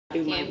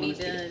It can't be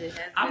done.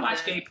 I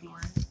watch gay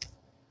porn.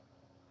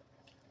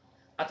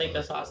 I think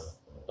that's why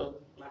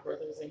my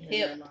brother is in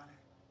here.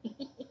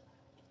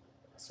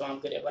 So I'm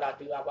good at what I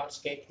do. I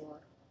watch gay porn.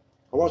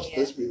 I watch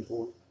lesbian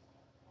porn.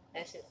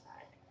 That shit's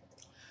hard.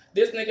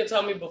 This nigga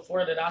told me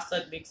before that I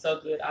suck dick so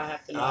good I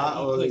have to know. I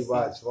only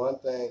watch one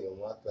thing and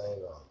one thing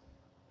only.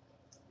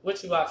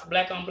 What you watch?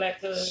 Black on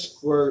Black Cuz?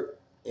 Squirt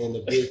and the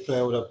bitch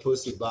playing with her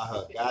pussy by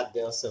her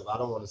goddamn self. I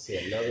don't want to see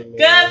another man.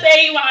 Cuz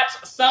they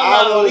watch solo.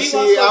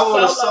 I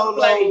want a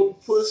solo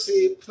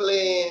pussy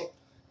playing.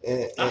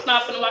 I'm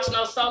not finna watch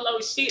no solo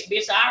shit,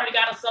 bitch. I already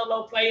got a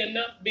solo play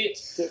enough,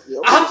 bitch.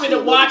 I'm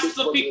finna watch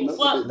some people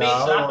fuck,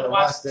 bitch. I'm finna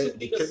watch that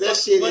because that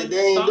shit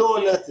they ain't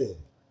doing nothing.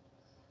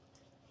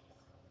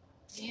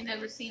 You ain't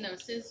never seen them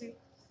scissor?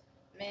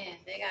 Man,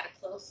 they got a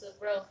close up,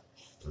 bro.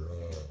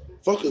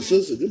 Fuck a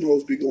sister, them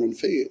hoes be going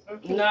fed.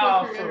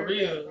 No, for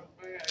real.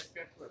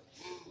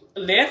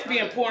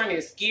 Lesbian porn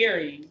is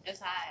scary.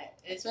 It's hot,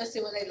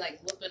 especially when they like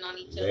whooping on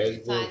each other.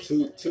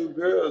 Two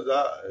girls,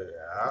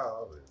 I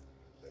always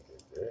look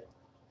at that.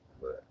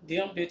 But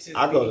them bitches.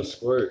 I go to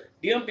squirt.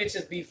 Them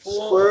bitches be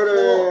full.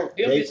 Squirter.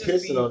 Them they bitches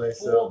pissing be on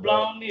themselves. Full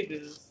blown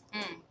niggas.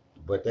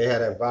 But they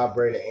had that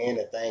vibrator and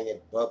the thing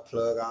and butt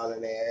plug all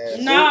in their ass.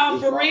 No,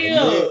 for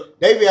real.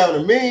 They be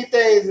having a million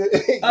things.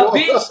 A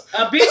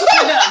bitch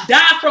should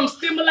die from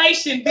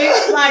stimulation,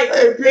 bitch. Like,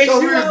 hey, bitch,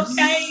 is you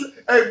okay?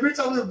 Hey, bitch,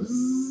 I'm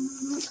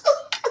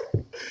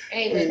here.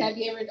 Hey, but have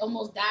you ever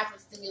almost died from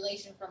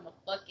stimulation from a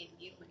fucking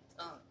human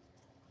tongue?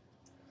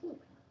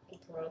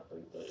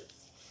 Probably, but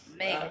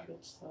man.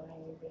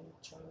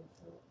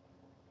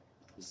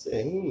 You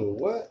said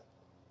what?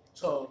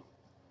 So.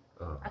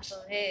 I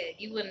told head,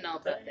 you wouldn't know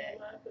about that.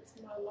 What happened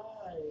to my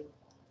life?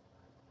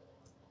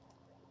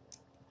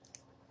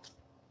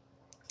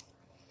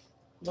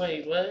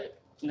 Wait, what?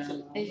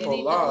 No.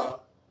 Lie.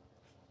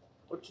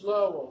 What you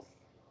love on?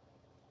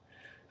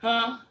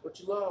 Huh? What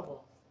you love on?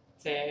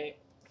 Tag.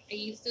 Are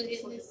you still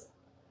hitting this?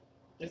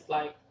 It's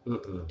like,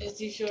 it's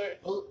too short.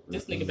 Oh,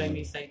 this nigga made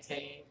me say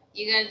tag.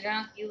 You got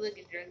drunk? You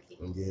looking drunky.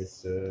 Yes,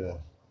 sir.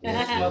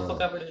 Yes,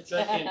 motherfucker over the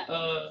drunken.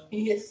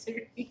 Yes,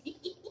 sir.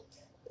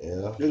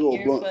 Yeah. They go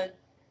blunt.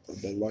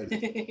 That light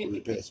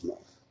really pass my.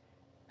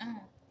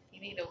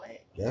 You need a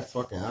what? That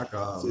fucking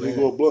alcohol. So you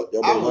go blunt.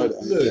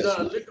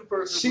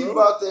 She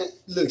bought that.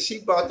 Look,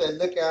 she bought that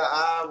liquor.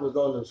 I was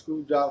on the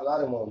screwdriver. I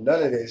didn't want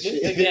none of that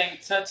shit. This nigga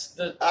ain't touched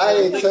the. I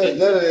ain't touched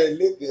none of that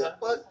liquor.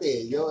 Fuck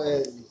that. Your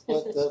ass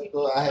fucked up.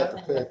 Though. I had to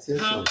pay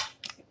attention.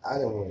 I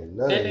didn't want none of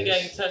that. That nigga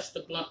ain't touched the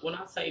blunt. When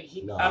I say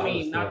he, I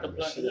mean not the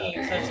blunt. He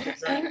ain't touched the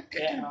drink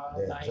at all.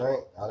 That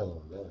drink, I didn't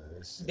want none of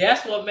that shit.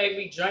 That's what made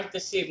me drink the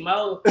shit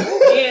more.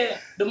 Yeah,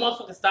 the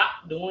motherfucker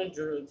stopped doing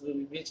drugs with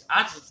me, bitch.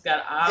 I just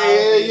got all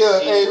Hey,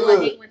 look.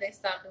 I hate when they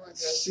stop doing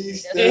drugs.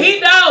 He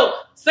don't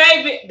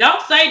save it.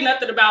 Don't say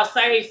nothing about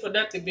save for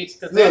nothing, bitch,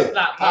 because that's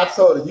not. I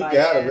told her you can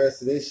have the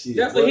rest of this shit.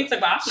 That's what he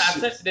said. I'm not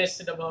touching that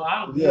shit no more.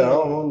 I'm good. Yeah, I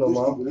don't want no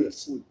more. I'm good.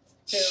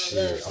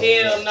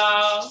 Hell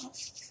no.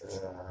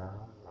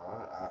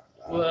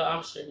 Well,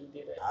 I'm sure he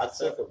did it. I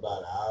took about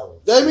an hour.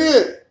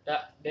 Damien!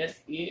 That's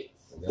it.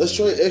 Let's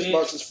trade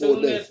Xboxes for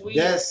a day.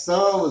 That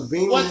song was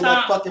being in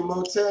that fucking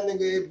motel,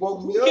 nigga. It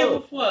woke me up. Give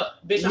a fuck,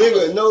 bitch.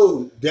 Nigga,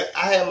 no.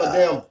 I had my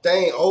damn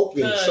thing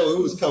open, so it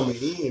was coming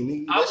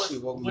in, nigga. That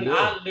shit woke me up. When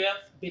I left,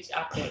 bitch,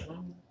 out that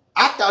room.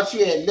 I thought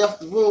you had left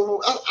the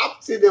room. I'm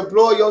sitting there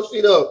blowing your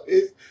shit up.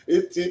 It's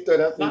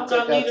 10:30. I'm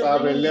finna take out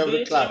time at 11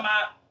 o'clock.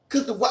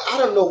 Cause I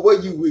don't know where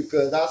you with,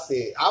 cause I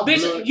said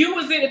bitch, you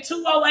was in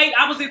 208,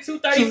 I was in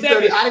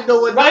 237. I didn't know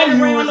what right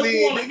number around you was the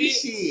in. corner, Nigga,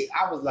 shit.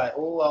 I was like,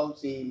 oh, I'm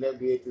seeing that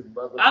bitch.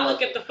 I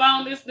look at the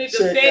phone, this nigga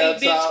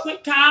steady, bitch,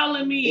 quit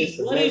calling me.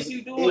 What is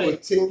you doing?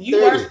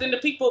 You worse than the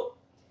people.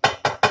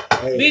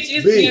 Hey, bitch,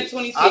 it's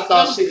 10:26. I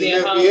thought she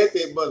left me at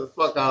that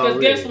motherfucker already.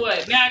 Because guess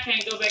what? Now I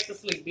can't go back to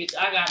sleep, bitch.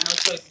 I got no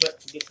choice but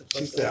to get the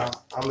fuck. She said,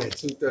 I'm at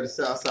 2:30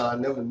 Southside. I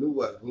never knew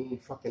what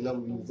fucking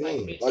number you was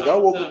in. Like, I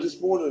woke up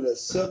this morning at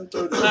 7:30 to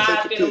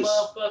take a piss.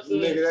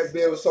 Nigga, that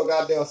bed was so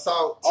goddamn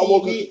salt. I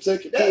woke up to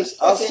take a piss.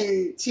 I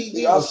see two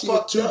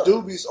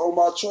doobies on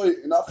my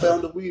tray, and I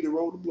found the weed and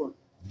rolled the blunt.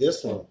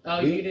 This one. Oh,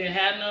 you didn't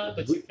have none,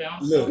 but you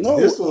found some. No,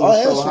 this one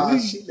was so high.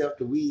 She left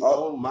the weed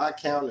on my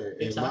counter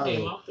in my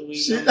room. I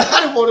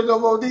didn't want to know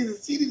more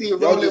these. She didn't even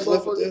roll that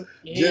motherfucker.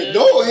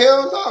 No,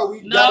 hell no.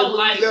 We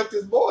left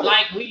this morning.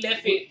 Like we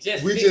left it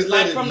just. We just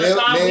like from the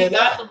time we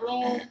got the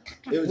room,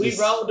 we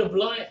rolled the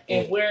blunt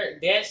and where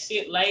that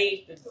shit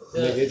laid,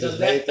 the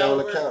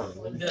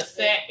leftover, the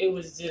sack, it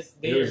was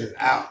just there. It was just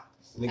out.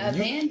 And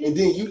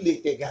then you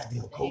licked that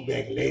goddamn coat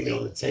bag and laid it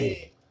on the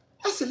table.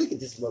 I said, look at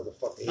this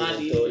motherfucker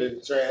here. Throw it in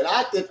the trash.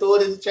 I could throw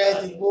it in the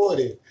trash this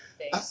morning.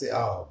 I said,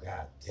 oh,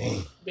 god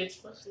damn. Bitch,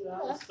 fuck you.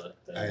 I was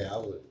fucked up. Hey, I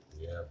would,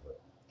 yeah, but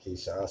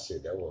Keyshawn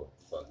shit, that won't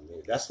fuck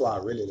me. That's why I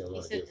really didn't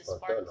want to get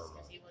fucked up no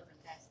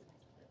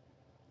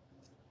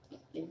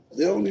more.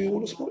 They don't even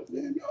want to smoke.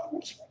 Damn, y'all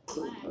want to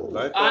smoke.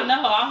 Like I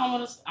know. I don't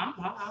want to.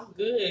 I'm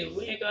good.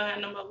 We ain't going to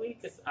have no more weed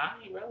because I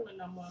ain't rolling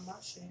no more of my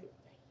shit.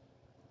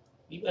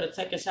 You better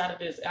take a shot of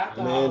this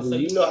alcohol. Man, so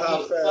you know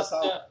how fast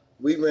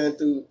We ran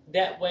through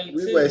that way too.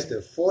 We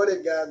wasted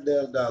 $40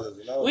 goddamn dollars.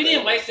 We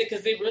didn't waste it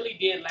because it really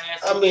did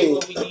last. We did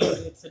what we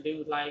needed to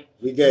do. Like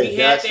we had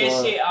that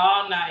shit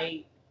all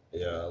night.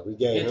 Yeah, we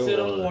gave him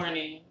until the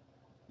morning.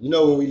 You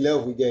know, when we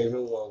left, we gave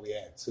him one. We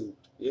had two.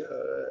 Yeah,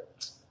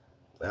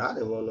 man, I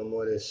didn't want no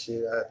more of that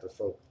shit. I had to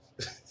focus.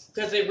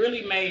 Because it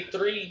really made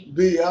 3.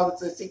 B, I was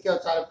just, she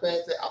kept trying to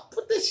pass it. I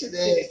put that shit in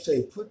the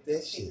ashtray. Put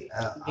that shit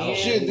out.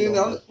 Shit, then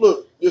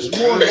look, this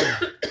morning,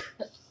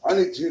 I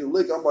need to hit a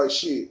lick. I'm like,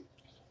 shit.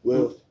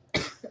 Well,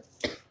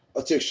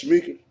 I text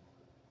Shamika.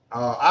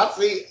 I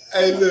see,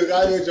 hey, look,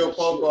 I heard your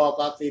phone call.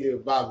 I see this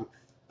Bobby.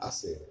 I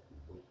said,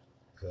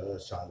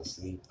 cuz trying to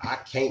sleep. I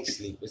can't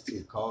sleep. It's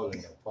too cold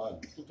in the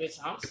apartment. Bitch,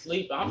 I'm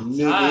asleep. I'm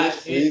tired.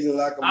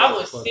 Like I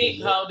was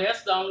sick, ho.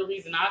 That's the only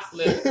reason I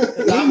slept.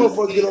 That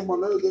motherfucker get on my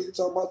nerves every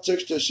time I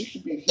text her. She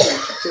could be here.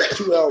 She takes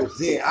 2 hours.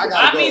 Then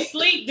I be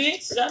sleep,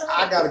 bitch. Shut up.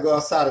 I gotta go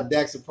outside of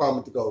Dak's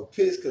apartment to go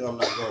piss because I'm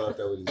not going out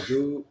there with this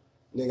dude.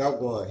 Nigga, I'm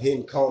going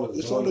hitting corners.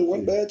 There's only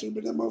one bathroom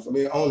in that motherfucker. I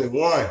mean, only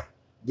one.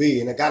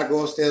 B, and I gotta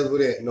go upstairs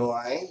with it. No,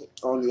 I ain't.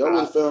 I would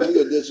have found me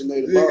a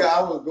designated nigga,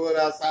 I was going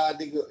outside,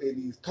 nigga, in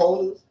these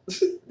corners.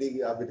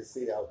 Nigga, I been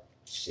see that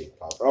shit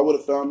pop. I would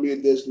have found me a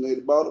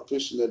designated bottle,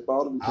 fishing that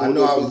bottle. I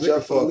know I was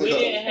looking for. We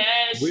didn't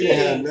have shit. We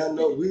didn't have nothing.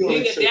 No,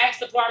 nigga,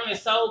 Dak's apartment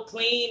is so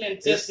clean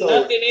and just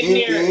nothing in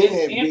there. It's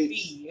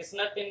empty. It's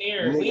nothing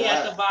there. Nigga, we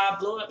had to buy a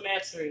blow-up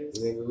mattress.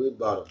 Nigga, we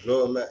bought a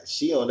blow-up mattress.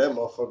 She on that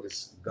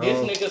motherfucker's gone.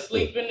 This nigga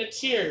sleep in the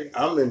chair.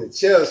 I'm in the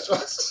chair.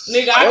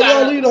 Nigga, I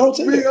got leave the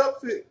hotel big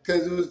outfit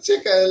because it was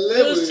checkout at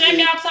 11. It was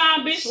checkout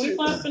time, bitch. We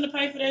wasn't finna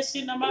pay for that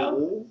shit no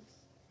more.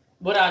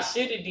 What I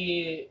should have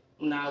did.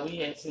 Nah, we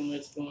had too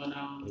much going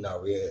on. No,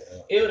 we had.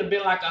 It would have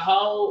been like a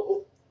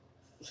whole.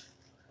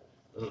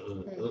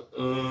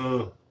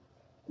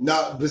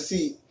 No, but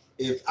see,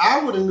 if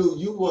I would have knew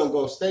you wasn't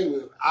gonna stay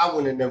with, I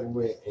would have never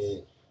went.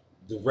 And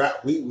the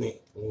route we went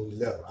when we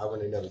left, I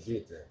would have never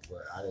did that.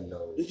 But I didn't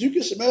know. Did you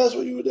get some ass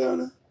when you were down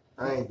there?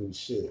 I ain't do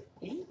shit.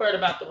 You heard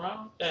about the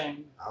wrong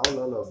thing. I don't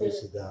know no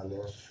bitches down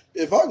there.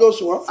 If I go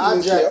somewhere,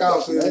 I jack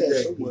off somewhere.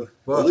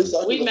 At least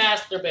we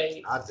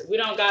masturbate. We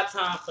don't got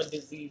time for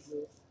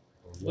diseases.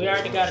 We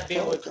already got to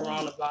deal with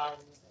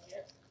coronavirus.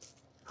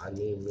 I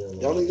need me.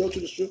 Y'all didn't go to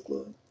the strip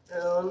club?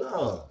 Hell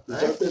no.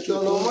 I ain't spent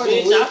no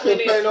money.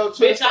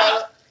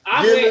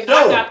 I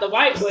got the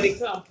white buddy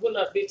come pull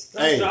up, bitch.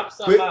 Come drop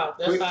something out.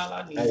 That's all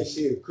I need. Hey,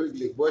 shit,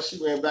 quickly. Boy,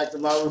 she ran back to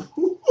my room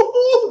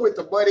with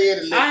the money in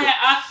the liquor.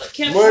 I kept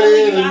telling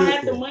you I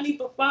had the money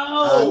before.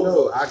 I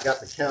know. I got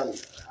the county.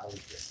 I was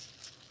just.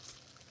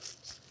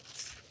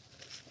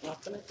 I'm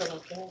finna put on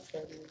cash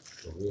for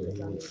you.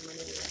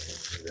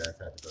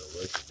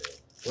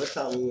 What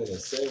time we went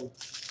at 7?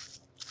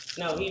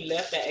 No, he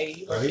left at 8.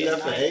 He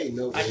left at 8.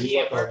 No, he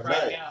at work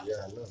right now.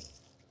 Yeah, I know.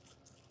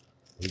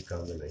 He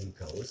come.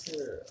 What's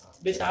here?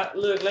 Bitch,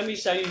 look, let me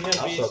show you him,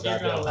 bitch. You're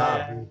gonna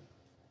laugh.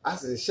 I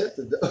said, shut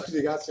the door.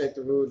 Nigga, I checked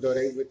the room door.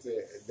 They went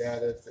to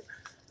down there.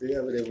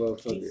 Whatever they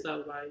motherfucker. He's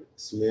so right.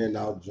 Smearing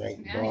out,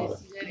 drink water.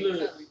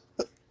 Look.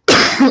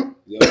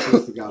 Your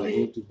sister got an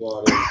empty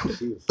bar there.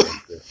 She was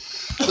fucked up.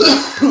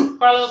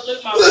 Carlos,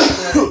 look my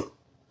way.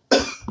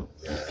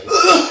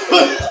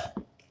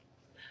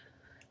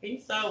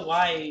 He's so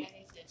white.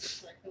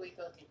 Where we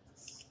go get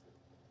this?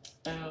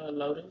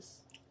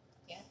 Lotus.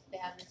 Yeah, they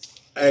have this.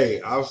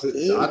 Hey, I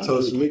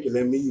told Shamika,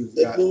 let me use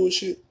that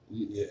bullshit.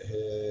 Yeah,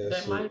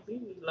 that might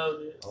be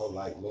Lotus. I don't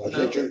like no.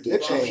 That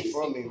came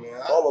from me,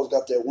 man. Carlos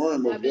got that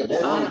worm over there.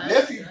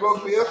 Nephew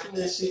broke me up from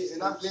that shit,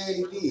 and I'm glad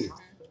he did.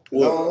 I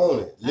don't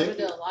want it.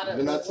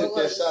 When I took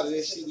that shot of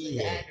that shit, he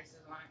had.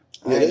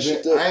 I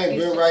ain't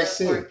been right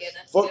since.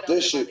 Fuck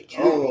that shit. I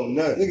don't want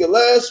nothing. Nigga,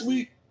 last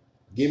week.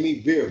 Give me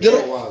beer. Did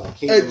I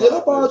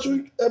buy a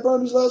drink at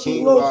Bernie's last week?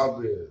 King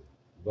Wild beer.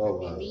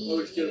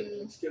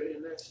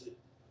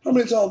 How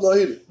many times I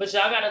hit it? But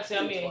y'all gotta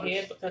tell me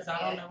ahead because I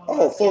don't know.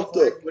 Oh, fucked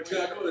up. But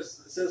y'all know it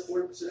says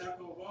 40%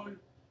 alcohol volume,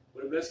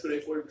 but it best for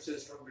 40%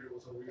 strong beer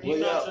was over here.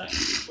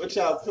 What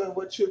y'all playing?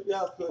 What trip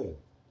y'all playing?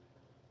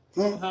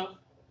 Huh?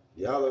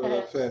 Y'all over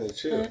there playing a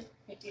trip.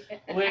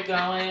 We're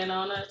going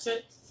on a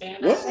trip.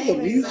 Why the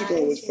music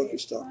always fucking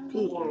stop?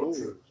 Good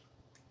Lord.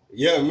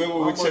 Yeah, remember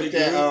we took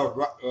that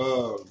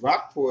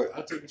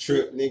Rockport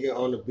trip, nigga,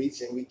 on the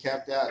beach and we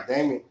camped out.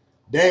 Damon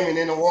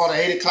in the water,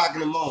 8 o'clock in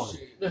the morning.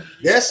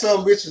 That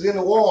some bitch was in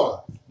the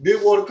water.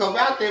 Didn't want to come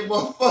out there,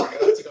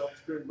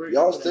 motherfucker.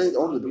 Y'all stayed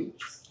on the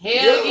beach?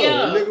 Hell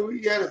yeah. Nigga, we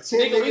got a 10.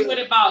 Nigga, we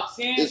went about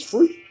 10. It's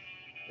free?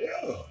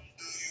 Yeah.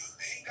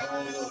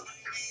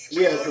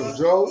 We had some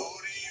Joe.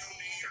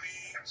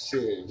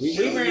 Shit.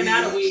 We ran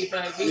out of weed,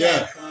 but we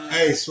had fun.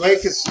 Hey, Sway,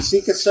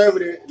 she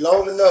conservative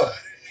long enough.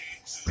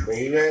 But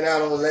he ran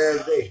out on the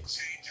last day.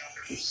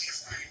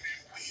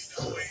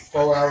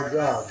 4-hour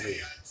drive,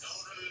 dude.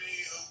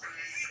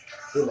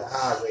 In the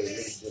highway,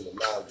 niggas in the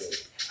highway.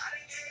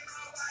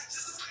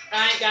 I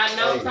ain't got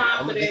no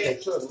time for that.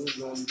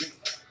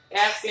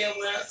 Ask him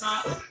where it's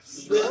not.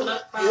 Good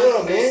luck.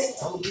 Yeah, man.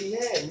 I'm gonna be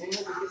mad, man.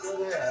 I'm gonna get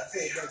that ass. I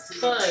paid back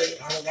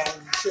 $200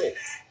 a check.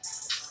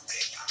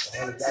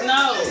 No.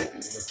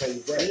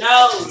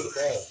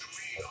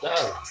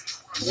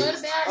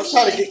 I'm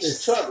trying to get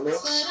this truck, man.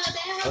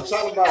 I'm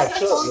trying to buy a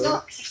truck,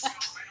 man.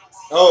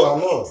 Oh, I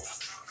know.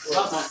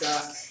 Oh my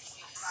God.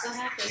 What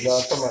happened? No,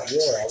 I'm talking about,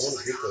 yeah, I want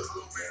to get that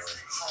bitch, man.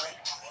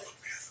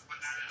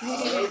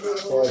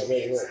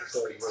 So,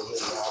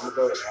 I'm gonna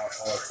go.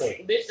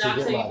 Bitch, I'll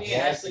tell you, man,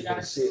 actually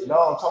got shit. No,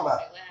 I'm talking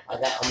about. I'm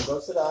gonna go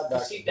to the doctor.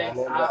 She thinks I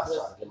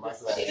was get my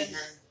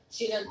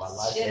She didn't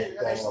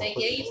understand.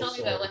 Yeah, you told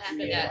me about what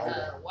happened at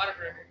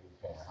Whataburger.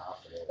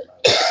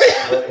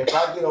 But if I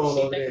get on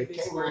over there,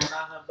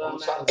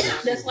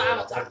 that's why I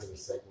don't talk to you.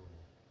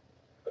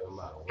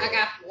 I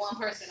got one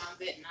person I'm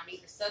betting. I'm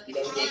either sucking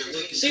his dick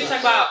or she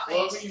talk about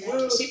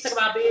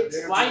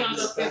bitch, why you don't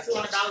go spend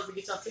 $200 to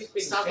get your teeth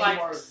fixed? I was like,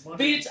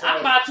 bitch,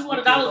 I buy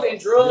 $200 in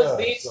drugs,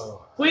 bitch.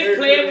 Quit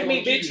playing with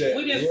me, bitch.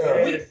 We just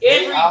every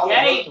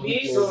day,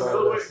 bitch.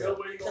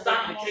 Cause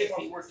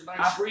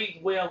I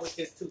breathe well with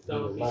this tooth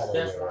though, bitch.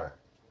 That's right.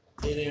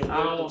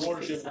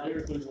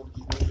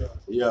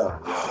 Yeah.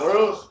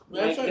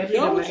 Like, that be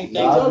the main thing.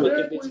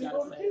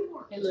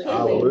 I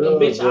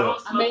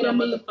made a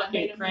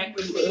motherfucking crack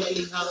with the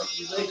ugly hoe.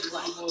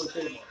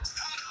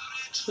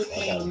 Quit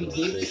playing with me,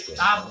 bitch.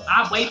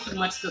 I way too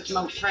much to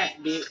smoke crack,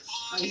 bitch.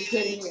 Oh, you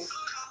couldn't hear.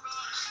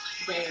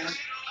 Damn.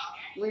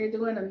 We're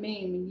doing a meme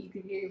and you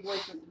could hear your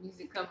voice when the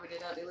music covered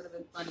it up. It would have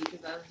been funny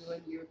because I was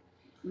doing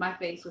my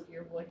face with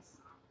your voice.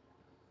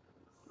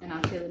 And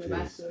I'm telling you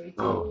my story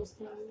too. Oh.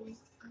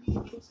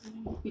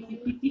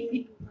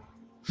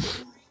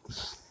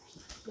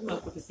 The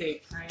motherfucker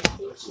said crack,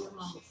 bitch. Your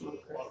mama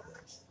smoke crack.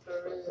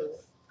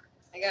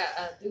 I got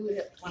a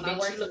dude when I Bitch,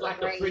 worked you look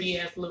like a pretty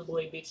ass little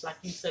boy, bitch. Like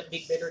you suck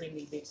dick better than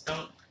me, bitch.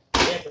 Don't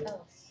ever.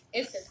 Oh,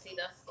 it's sexy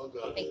though.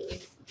 Thank you.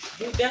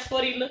 Dude, that's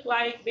what he look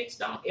like, bitch.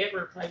 Don't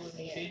ever play with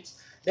me, bitch.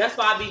 That's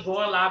why I be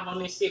going live on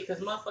this shit, cause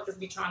motherfuckers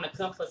be trying to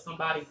come for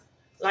somebody.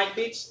 Like,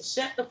 bitch,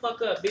 shut the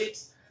fuck up,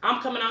 bitch. I'm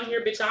coming out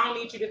here, bitch. I don't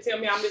need you to tell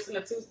me I'm missing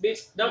a tooth,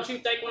 bitch. Don't you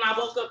think when I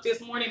woke up this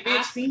morning, bitch,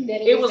 I seen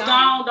that it was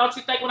gone? Don't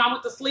you think when I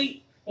went to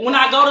sleep? When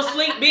I go to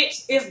sleep,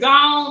 bitch, it's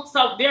gone.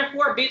 So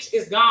therefore, bitch,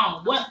 it's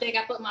gone. What? You think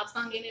I put my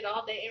tongue in it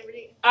all day, every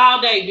day? All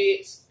day,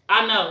 bitch.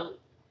 I know.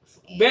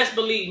 Best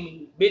believe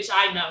me, bitch.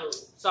 I know.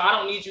 So I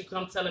don't need you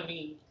come telling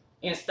me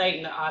and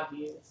stating the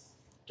obvious.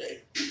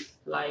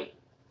 Like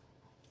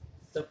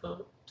the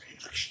fuck.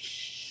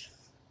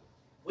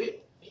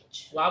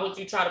 Why would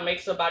you try to make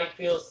somebody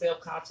feel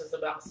self-conscious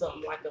about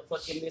something like a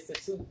fucking missing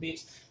tooth,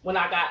 bitch, when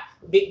I got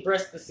big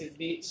breastises,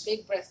 bitch?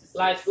 Big breastises.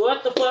 Like,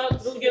 what the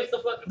fuck? Who gives a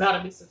fuck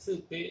about a missing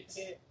tooth, bitch?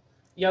 Yeah.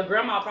 Your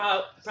grandma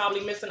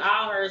probably missing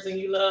all hers and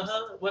you love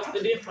her. What's the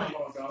difference?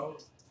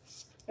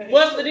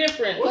 What's the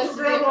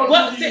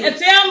difference?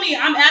 Tell me.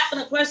 I'm asking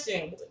a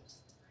question.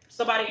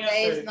 Somebody answer.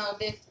 There's no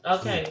difference.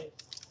 Okay.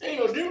 Ain't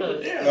no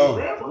difference. No,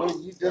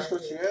 that's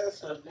what you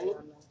asked. Thank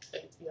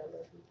you. I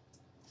love you.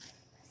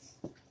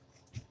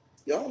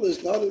 Y'all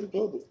is not in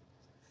public.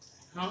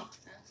 Huh?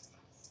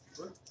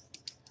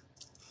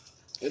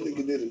 That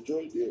nigga did a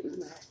drug deal in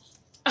the house.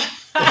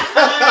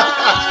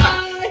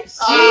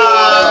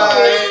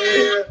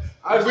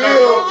 I feel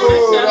a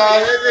fool, man.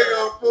 That nigga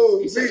a fool.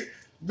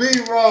 Be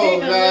wrong,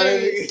 man.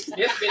 This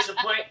bitch a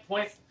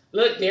points.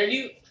 Look, there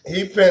you.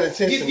 He paying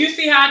attention. You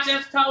see how I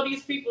just told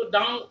these people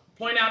don't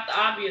point out the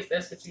obvious?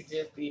 That's what you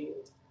just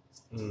did.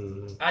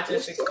 I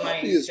just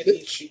explained to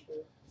these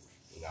people.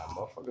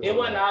 It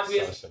wasn't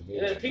obvious.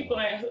 People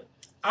ain't.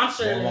 I'm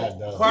sure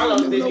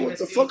Carlos didn't even know what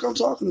the fuck I'm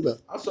talking about.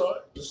 I saw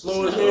it. The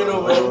slowest hand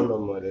over I don't know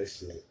more that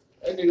shit.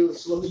 That nigga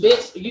was slow.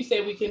 Bitch, you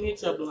said we couldn't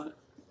hit your blunt.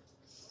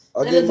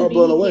 I gave my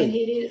blunt away.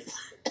 You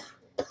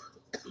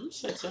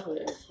shut your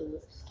ass up.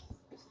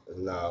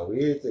 Nah, we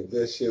hit the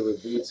good shit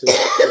with B2.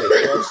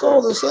 It's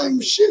all the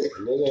same shit.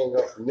 Nigga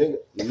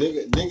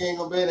ain't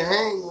gonna be able to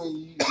hang when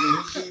you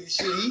see the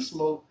shit he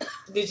smoke.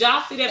 Did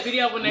y'all see that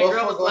video when that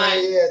girl was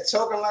like,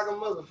 choking like a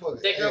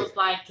motherfucker? That girl was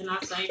like, "Can I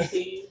sing to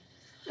you?"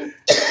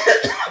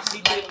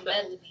 She did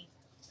melody,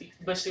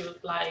 but she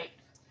was like,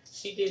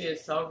 she did it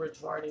so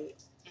retarded.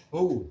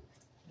 Who?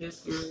 This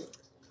girl.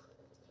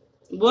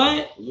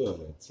 What? You on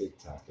that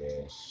TikTok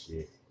ass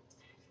shit?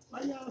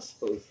 Why y'all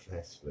so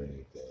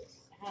frustrated?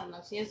 I don't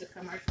know. She has a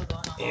commercial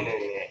going on.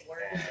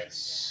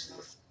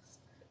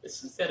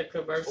 She said a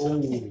commercial.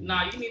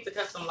 Nah, you need to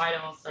cut some light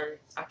on, sir.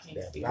 I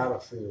can't see.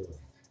 Battlefield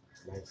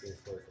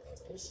 1940.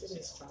 This shit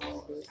is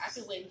strong, dude. I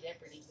should win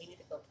Jeopardy. We need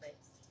to go play.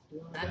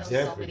 I know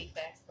so many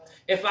facts, bro.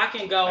 If I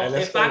can go,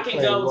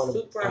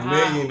 super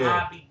high,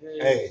 I'll be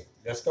good. Hey,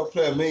 let's go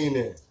play a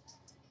millionaire.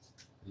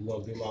 You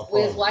gonna be my partner.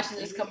 We was watching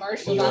this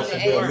commercial on the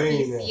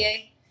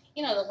ASPCA.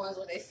 You know the ones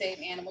where they save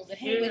animals. And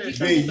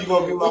hey, you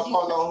gonna be my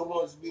partner on Who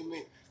Wants to Be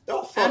Me?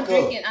 Don't fuck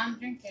up. I'm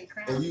drinking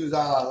Crown. And use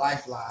all our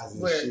lifelines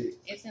and shit.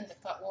 It's in the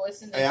cup. Well,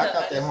 it's in the cup. I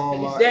got that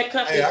home. I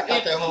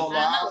got that home.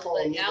 I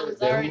was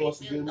already.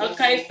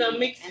 Okay, so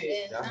mix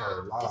it. And then,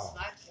 just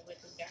vodka with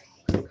the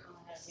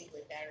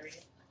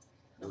diarrhea.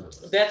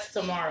 That's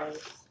tomorrow.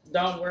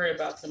 Don't worry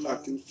about tomorrow.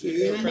 I can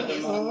feel for the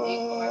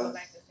moment.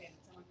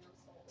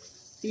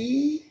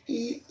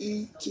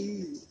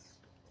 E-E-E-T.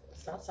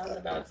 Stop talking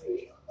about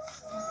it.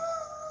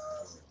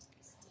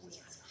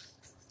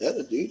 That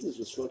Adidas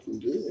was fucking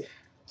good.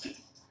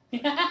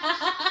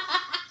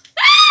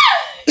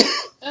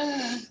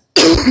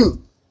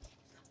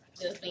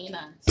 Just being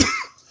honest.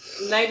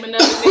 Name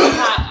another nigga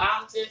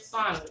hot. I'm just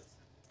honest.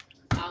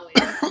 Always.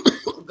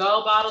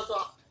 Gold bottles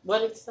on. What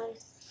did he say?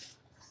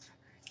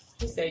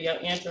 He said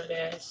your Android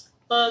ass.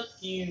 Fuck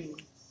you.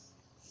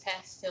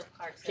 Pastel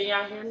cartel. Can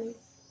y'all hear me?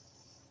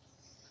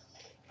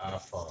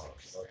 iPhone.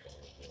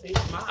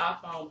 Bitch, my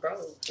iPhone broke.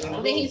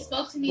 Well, then he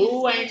spoke to me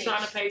Who in ain't Spanish.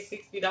 trying to pay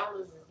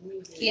 $60?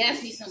 He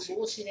asked me some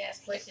bullshit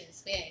ass question in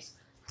Spanish,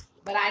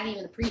 but I didn't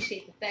even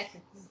appreciate the fact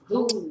that this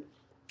dude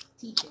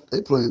teaching.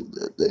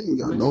 They ain't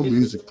got no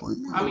music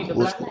playing. I mean, the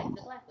What's black going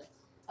The black one.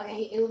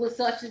 Okay, it was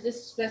such a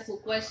disrespectful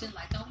question.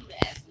 Like, don't even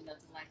ask me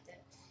nothing like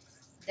that.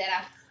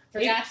 That I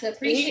forgot to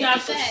appreciate He got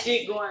the some fact.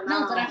 shit going on.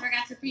 No, but I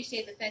forgot to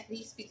appreciate the fact that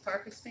he speaks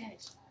perfect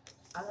Spanish.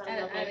 I I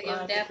didn't give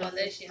a damn on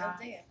that shit up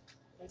there.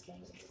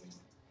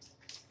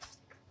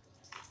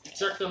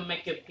 Jerk them,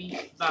 make a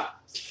beat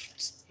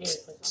box. Yeah,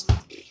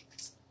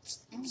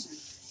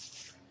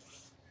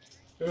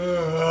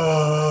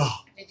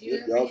 Did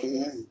you Y'all ever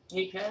can hang.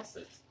 he passed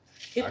it.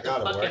 Hit I the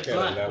gotta work fucking at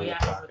blunt. 11 We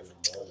o'clock out. in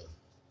the morning.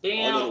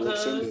 Damn,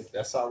 cuz.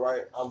 That's all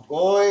right. I'm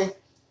going.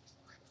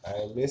 I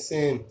ain't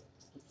missing.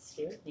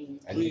 Scared me.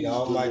 I need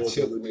all Please my do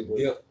chip not with work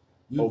dip.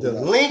 You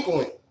overnight.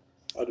 delinquent.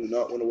 I do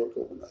not want to work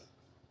overnight.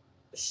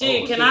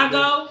 Shit, Oh, can shit, I man.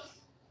 go?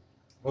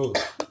 Who?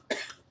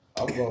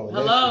 I'm going.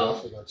 Hello?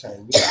 Netflix. I'm gonna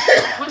change me.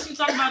 What you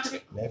talking about?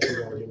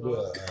 Netflix gonna give me a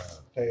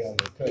pay on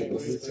the pay. Give me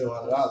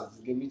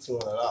 $200. Give me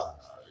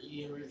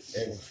 $200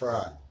 every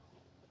Friday.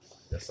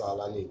 That's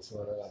all I need.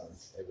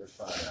 $200 every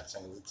Friday. I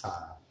change the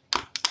tire,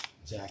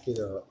 jack it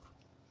up,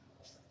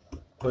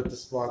 put the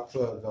spark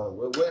plug on.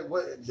 What?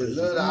 The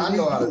little I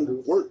know how to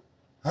do. Work.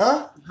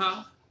 Huh?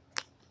 Huh?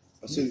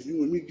 I said, if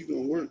you and me, you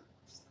gonna work.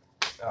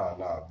 Oh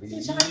no, B.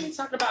 Bitch, how you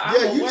talking about?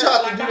 Yeah, you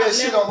tried to do that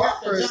shit on my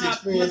first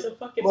experience.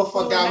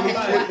 Motherfucker got me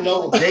flipping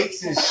over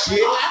gates and shit.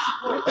 Hey,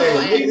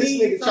 nigga, this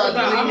nigga tried to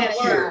get me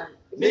killed.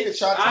 Nigga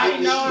tried to I get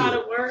me know how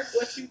killed. to work.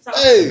 What you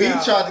talking Hey, He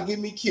about? tried to get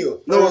me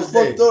killed. No, it's First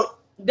day. fucked up.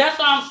 That's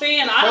what I'm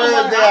saying. I First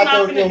don't day I'm I not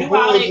thought gonna them do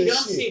all bulls that and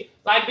dumb shit. shit.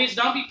 Like, bitch,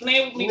 don't be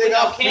playing with me with Nigga, no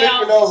I'm flipping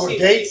cows over and shit.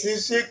 gates and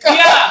shit.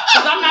 Yeah,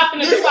 cause I'm not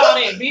gonna do all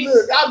that, bitch.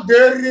 Look, I'm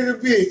dirty than a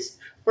bitch.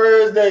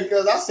 First day,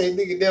 cause I said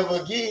nigga never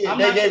again. I'm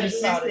They not gave me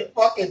gonna do all $60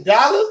 fucking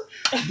dollars.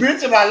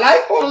 Bitch, and my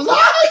life on the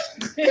line.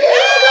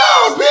 Hell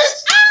no,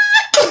 bitch.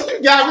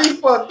 You got me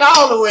fucked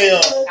all the way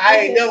up. I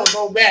ain't never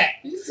go back.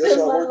 That's why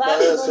I work my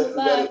ass up.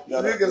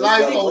 Nigga,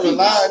 life on the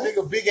line.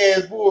 Nigga, big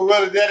ass bull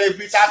running down that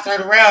bitch. I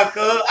turn around,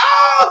 cuz.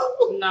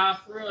 Oh! Nah,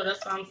 for real,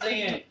 that's what I'm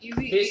saying. You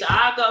Bitch,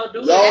 I go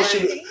do Y'all it.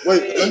 should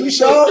wait. Let me You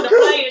show to the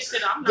player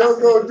shit. I'm not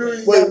Don't gonna go do it.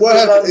 it. Wait, what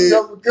happened,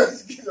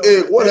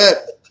 Ed, what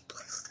happened?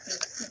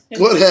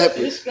 What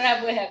happened?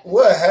 Describe what happened.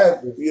 What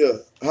happened? Yeah,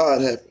 how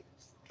it happened?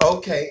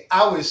 Okay,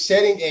 I was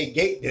setting a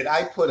gate that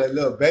I put a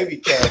little baby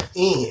cat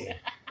in.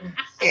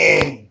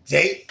 And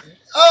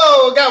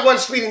got one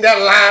speeding down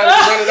the line,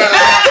 running down the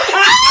line.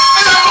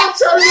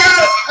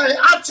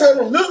 I turned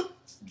and look.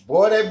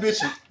 Boy, that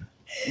bitch,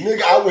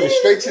 nigga, I went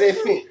straight to that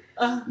fence.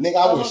 Nigga,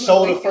 I went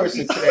shoulder first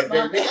into that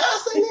bitch. Nigga, I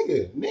say,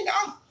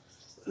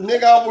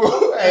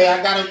 hey,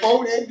 I got to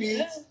phone that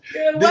bitch.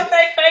 Dude, what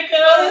they fake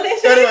up?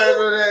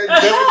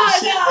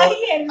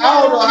 I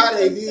don't know how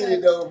they did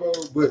it though, bro,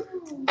 but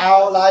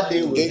all I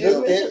did was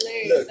look at,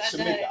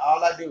 Shamika,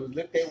 all I did was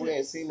look that way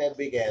and seen that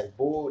big ass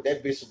bull.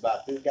 That bitch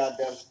about this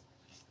goddamn.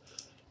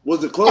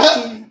 Was it close to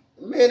you?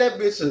 Man, that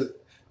bitch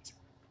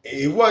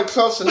it wasn't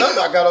close enough.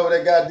 I got over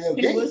that goddamn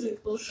It gate.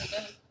 wasn't close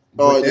enough.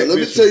 All right, let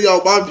me tell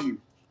y'all my view.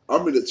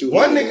 I'm in the 200.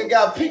 One nigga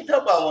got picked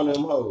up by one of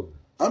them hoes.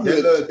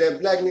 That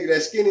black nigga,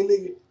 that skinny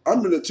nigga.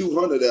 I'm in the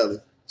 200 alley.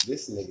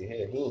 This nigga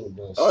here, he ain't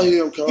doing shit. I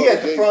hear him call. He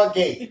at the front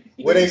gate.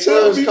 Where they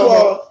tell first people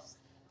come up.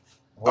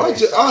 I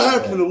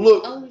happen to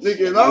look,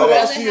 nigga, and all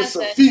I see is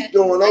some feet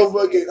going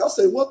over again. I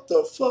say, what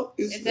the fuck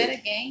is that? Is that a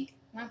gang?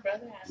 My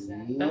brother has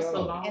that. No, That's the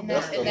long And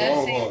that's that's the in that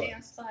long same one.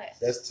 damn spot.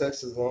 That's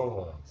Texas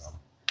Longhorn.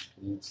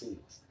 UT.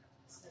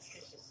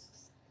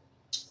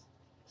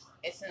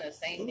 It's in the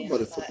same What damn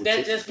the spot. fuck?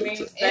 That just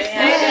means It's they not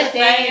have a the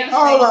damn same.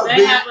 Hold up, They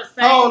bitch. have the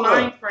same Hold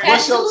mind up. frame.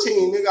 What's your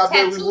team, nigga? I bet we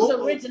Tattoo's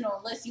whoop. original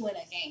unless you in a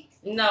gang.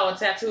 No, a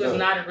tattoo is No.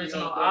 not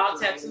original. All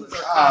tattoos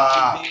are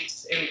Ah. copy,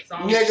 bitch. And it's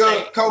on Nigga,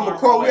 shape, come form,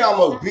 McCoy, we way.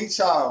 almost beat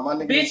y'all, my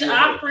nigga. Bitch,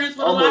 I'm friends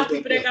with a lot of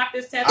people that got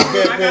this tattoo. I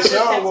bet got Vince this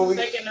Young tattoo when we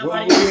thinking when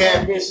nobody we else had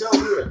got Vince it.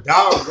 Young, we were a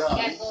dog, You dog.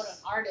 gotta go to an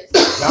artist.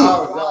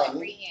 Dog, Raw dog. like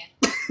freehand.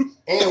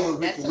 And with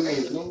That's Ricky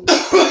Williams, original.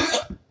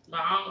 nigga. But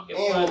I don't give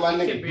a And with fuck. my You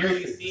nigga can barely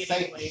Griffith, see it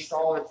Saint anyway.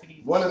 Strong.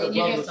 One of the And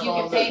you brothers can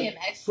strong pay that him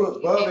extra. put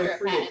You Bub pay and for a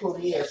Free and patent put so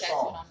me you in get tattooed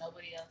Strong. on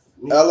nobody else.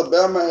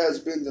 Alabama has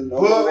been the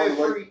number Bub one and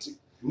Free. ranked.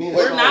 Me and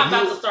We're Strong, not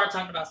about he to start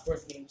talking about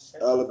sports games.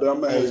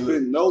 Alabama has Hey,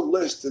 been no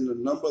less than the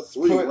number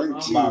 3 put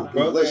ranked team. my in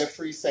brother less- in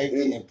free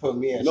safety and put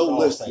me in no strong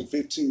less than safety.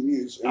 15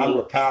 years. in I'm a a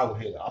row. power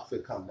hitter. I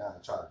feel come down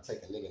and try to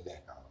take a nigga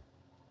neck off.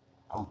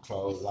 I'm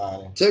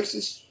clotheslining.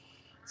 Texas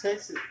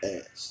Texas.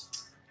 ass.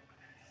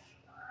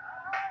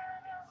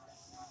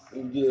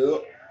 Yeah.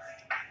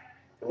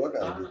 Oh, I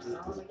gotta I'm get this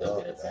gonna bitch go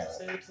dog get a out.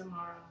 tattoo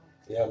tomorrow.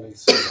 Yeah, me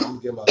too. I'm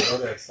gonna get my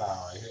Lodex sign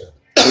right here.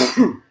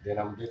 Then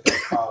I'm gonna get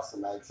that cost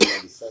in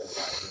 1987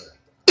 right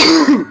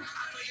here.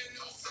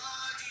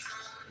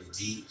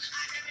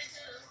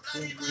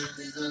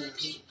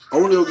 I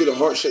want to go get a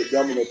heart-shaped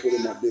domino put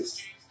in my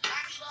biscuit.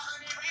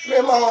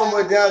 Man, my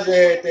homeboy down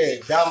there had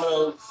that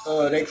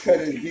domino. They cut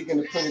his dick in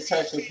the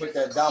penitentiary and put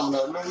that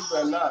domino. No, you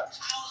better not.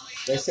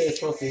 They say it's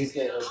supposed to hit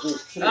that dick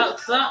too. I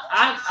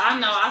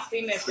know. I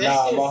seen that.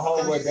 Nah, my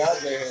homeboy down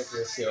there had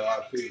that shit.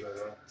 RP, bro.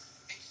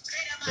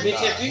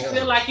 Bitch, if you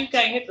feel like you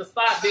can't hit the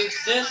spot, bitch,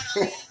 just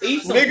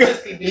eat some nigga,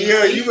 pussy, bitch.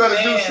 yeah, you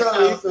better do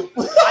something.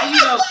 Why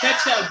you gonna cut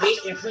your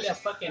dick and put a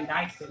fucking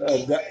dice in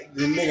it?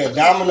 The nigga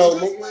domino,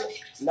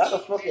 nigga. Not a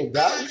fucking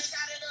dice.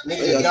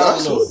 Nigga, yeah,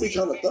 domino. Be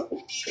trying to throw.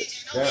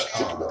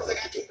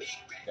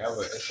 That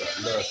was, it's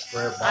a little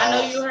square ball. I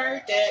know you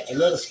heard that. A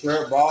little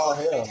square ball,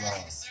 hell no.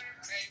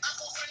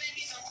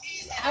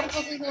 How the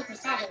fuck we go from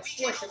talking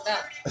sports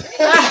about?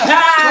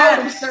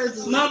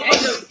 Surgery.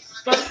 Motherfuckers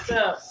fucked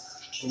up.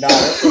 Nah,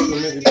 that's what the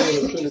nigga do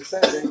in the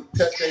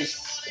penitentiary.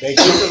 They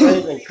get the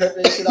legs and cut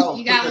that shit off.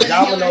 Put the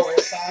domino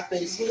inside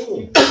their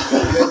skin.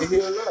 Let it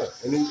heal up.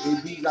 And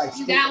it be like...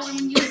 You got one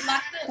when you was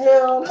locked up?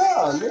 Hell no,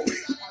 nigga.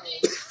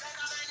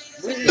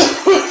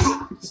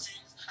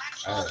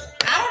 I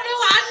don't know.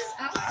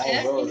 I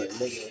ain't know that,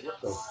 nigga. What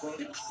the fuck?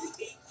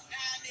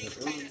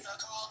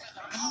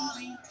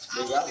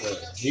 Nigga, I'm a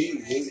G,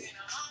 nigga.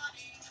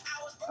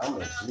 I'm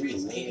a G,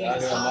 nigga. I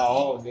have my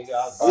own, nigga. I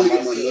want to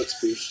get my nuts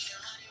pierced.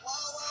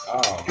 Oh,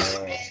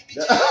 man.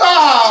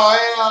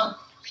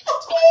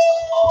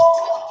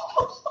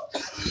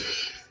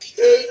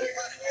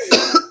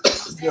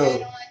 Yo.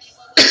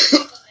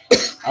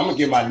 I'm going to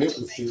get my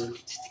nipples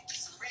pierced.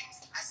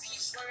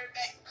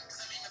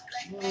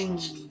 Nah,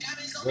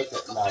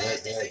 that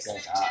thing, I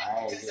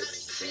ain't getting it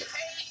with that.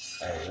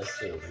 Hey, let's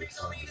see what it's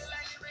on.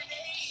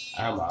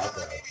 I'm out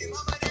there too.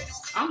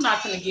 I'm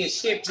not gonna get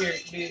shit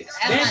pierced, bitch.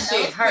 That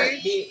shit hurt,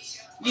 bitch.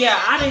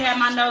 Yeah, I done had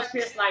my nose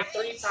pierced like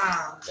 3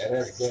 times.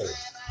 That's good.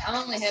 I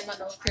only had my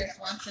nose pierced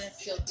once and it's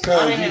still good.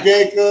 Cause you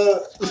gay,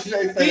 cuz?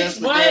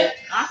 Bitch, what?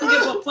 I don't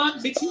give a fuck,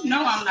 bitch. You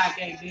know I'm not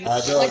gay, bitch.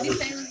 What you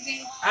say was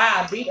gay?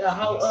 I beat a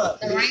hoe up.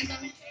 The rainbow?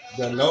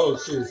 The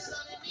nose piercing.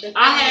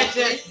 I had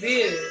just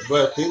this.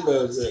 But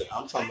females,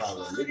 I'm talking about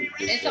when niggas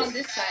get it's on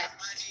this side.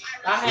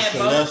 I had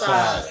both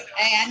sides.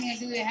 Hey, I didn't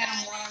do it. Had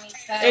them one on each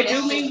side. It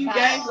do mean you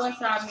gay? What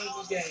side mean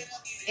you gay?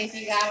 If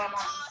you got them on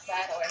each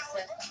side or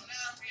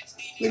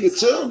accessory. Nigga,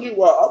 tell me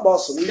why I bought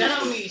some weed. That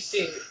don't mean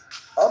shit.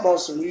 I bought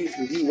some weed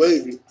from D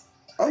Wavy.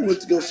 I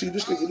went to go see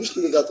this nigga. This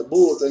nigga got the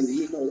bull thing,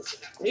 you know.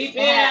 He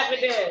been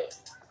having that.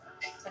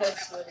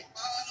 That's funny.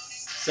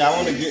 See, I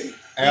want to get.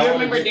 You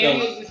remember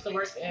Daniel used to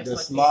work at the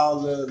small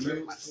little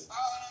loops.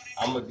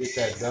 I'm gonna get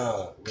that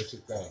done. What you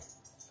think?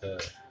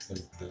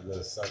 The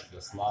little sucker,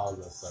 the small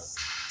little sucker.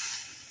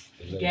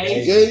 The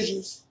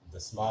gauges. The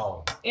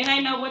small. It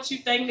ain't know what you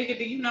think, nigga.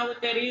 Do you know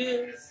what that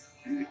is?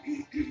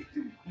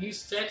 You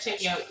stretching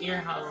your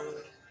ear hole.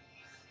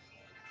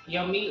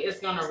 Your meat is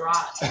gonna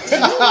rot. It's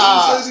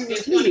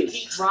gonna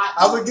keep rotting.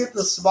 I would get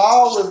the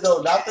small ones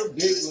though, not the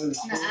big ones.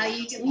 Nah,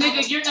 you can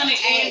nigga, you're gonna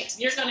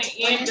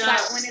end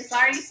up when it's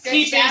already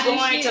keep it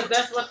going because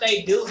that's what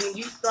they do. When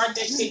you start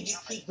that shit, you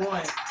keep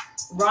going.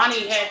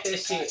 Ronnie had that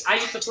shit. I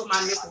used to put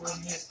my nipple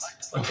in his.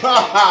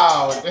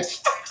 Wow.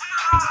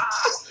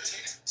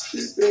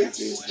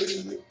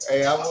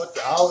 Hey, I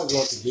always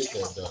want to get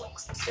that though,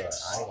 but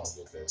I ain't gonna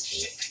get that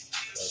shit.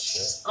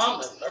 I'm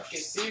a fucking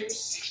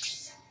serious.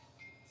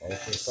 And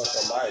if it's fuck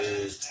on my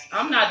ears.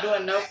 I'm not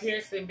doing no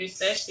piercing, bitch.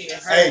 That shit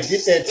hurt. Hey,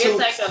 get that two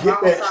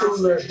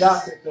little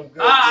dots at them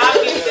girls.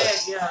 I get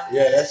that, yeah.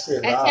 Yeah, that shit.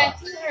 A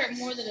tattoo hurt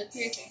more than a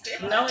piercing.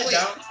 No, it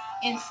don't.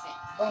 Instant.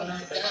 Boom.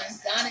 Done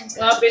and done.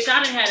 Well, bitch, I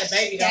done had a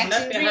baby though.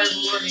 Nothing hurt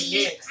more than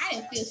that. I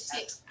didn't feel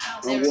shit.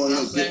 I'm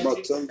going to get my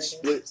tongue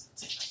split.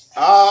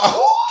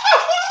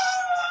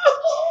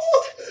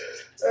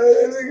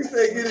 Hey, nigga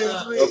say get his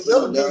split.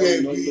 Don't do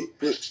that,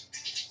 bitch.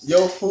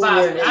 Your food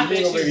ain't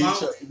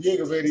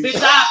ready. Bitch,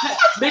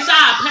 I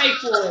pay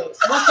for it.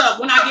 What's up?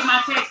 When I get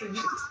my taxes,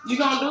 you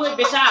gonna do it?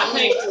 Bitch, I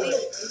pay for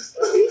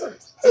it.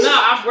 No,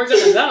 we're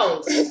gonna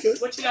go. Okay.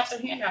 What you got your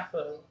hand out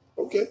for?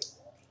 Okay.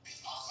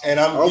 And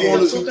I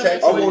want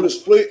to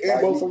split and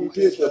both of them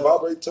kids with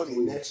vibrate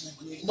tongue.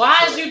 Why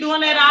is you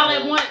doing that all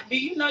at once? Do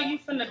you know you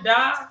finna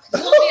die? You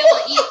won't be able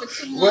to eat for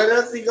 2 months. What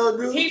else he gonna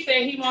do? He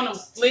said he want them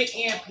split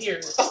and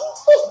pierced. Why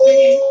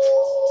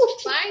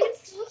is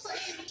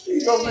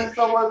he gonna make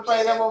so much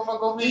pain that motherfucker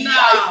gonna be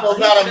ice for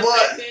about a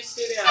month.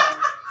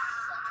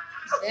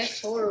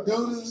 That's horrible.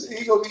 Dude,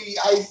 he gonna be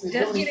ice and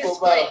just get it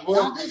split.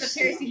 Don't do the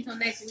piercing until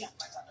next week.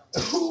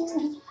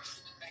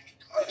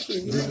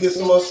 You get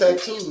some more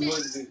tattoos.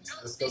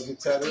 Let's go get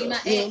tattoos. Be my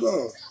ex.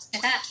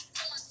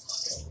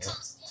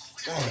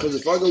 Because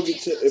if I go get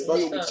tatted up,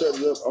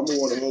 I'm gonna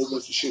want a whole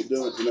bunch of shit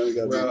done, and I ain't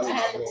gotta be done.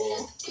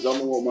 Because I'm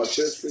gonna want my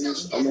chest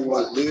finished. I'm gonna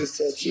want Liz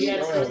tattoo,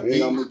 and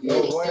I'm gonna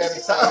get one at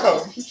a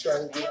time. You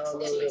trying to get all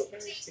over there?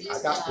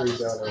 I got 3 down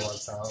there one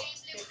time.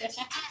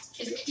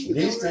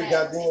 These 3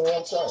 got done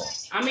one time.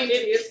 I mean,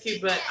 it is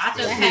cute, but I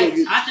think I'm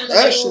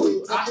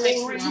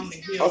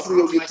finna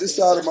go get this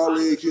side of my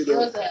leg here. It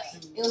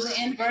was an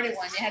inverted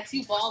one. It had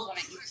 2 balls on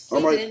it. You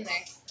stick it in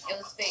there. It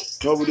was fake.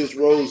 Cover this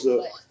rose up.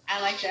 But I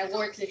like that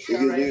word to show.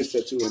 And get Liz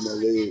tattoo on my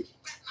leg.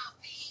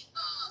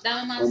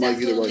 I might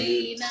get it right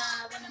here. I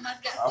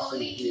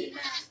forget.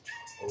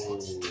 Oh,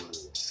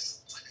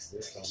 this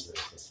one's a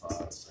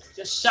surprise.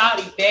 Just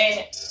shoddy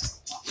bad.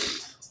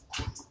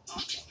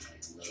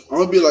 I'm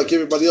gonna be like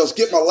everybody else.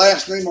 Get my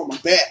last name on my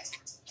back.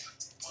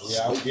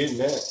 Yeah, I'm getting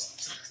that.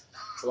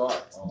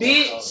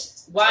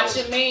 Bitch, watch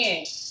your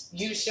man.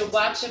 You should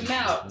watch your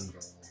mouth.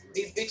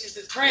 These bitches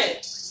is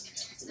pressed.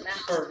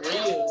 For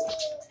real.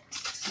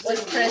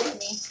 What's pressed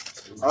me?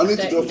 I need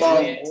to go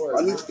find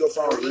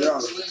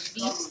Rihanna.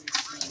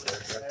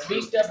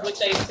 Beat up with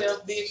they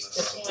self, bitch.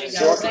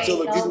 So I can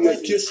tell her, give me a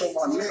kiss on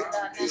my neck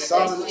and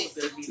sign it.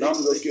 Now I'm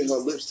gonna go get her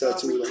lips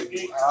tattooed on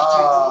me.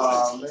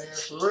 Ah, man,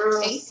 for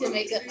real? I used to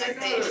make up my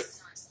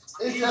face.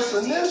 It's just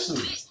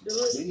initials.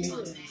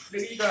 And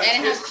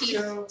it has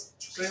teeth.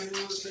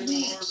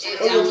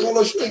 Oh,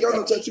 Carlos, you ain't got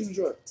no tattoos,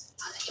 right?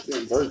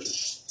 Damn virgin.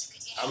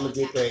 I'm gonna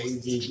get that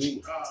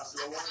EGB.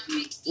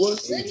 What?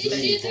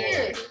 EGB,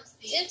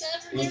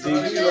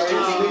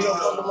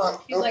 like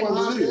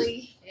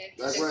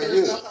that's right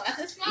here.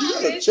 You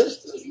got a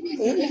chest.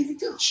 You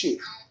got shit.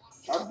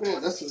 I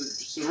bet that's a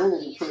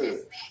serenity prayer.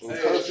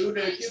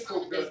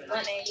 The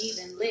blunt ain't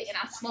even lit, and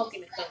I'm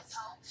smoking it though.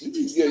 You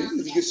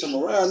need to get some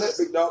around that,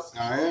 big dog.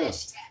 I am.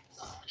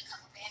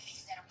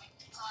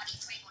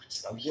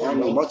 I don't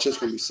know. My chest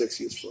gonna be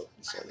sexy as fuck.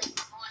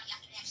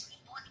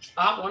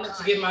 I wanted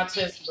to get my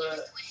chest,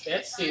 but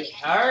that shit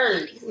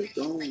hurt.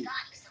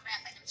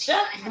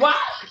 Shut what?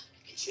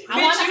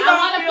 I want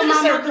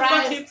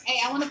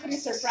to put a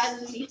surprise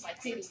underneath my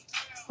titty.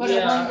 For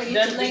the one where you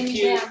can lay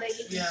me down, they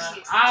get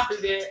I'll do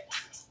that.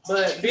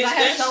 But bitch,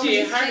 that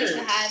shit hurt.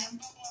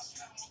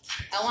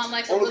 I want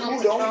like a little.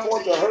 The only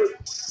part that hurt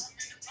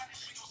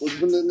was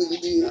when the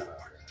nigga did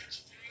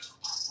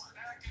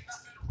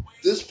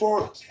this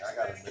part.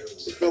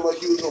 It felt like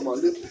he was on my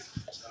nipple.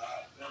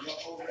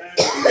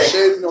 The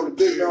shading on the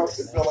big mouth,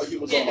 it felt like he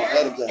was on my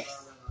Adam's apple.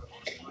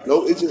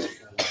 No, it just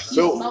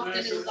felt.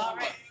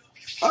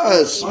 I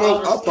had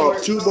smoked. I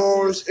popped 2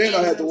 bars, and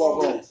I had to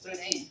walk home.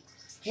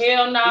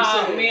 Hell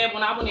nah, man.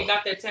 When I went and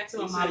got that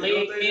tattoo on my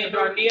leg, me and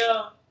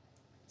Darnell,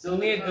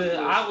 nigga,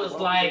 I was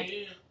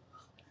like,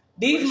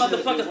 these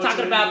motherfuckers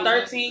talking about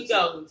 13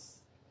 goes.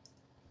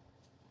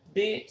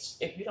 Bitch,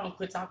 if you don't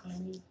quit talking to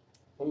me.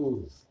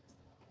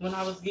 When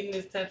I was getting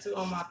this tattoo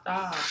on my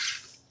thigh,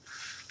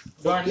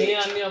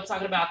 Darnell and them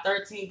talking about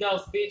 13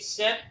 ghosts. Bitch,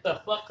 shut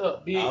the fuck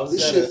up, bitch.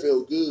 This shit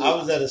feel good. I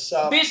was at a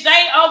shop. Bitch,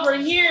 they over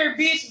here,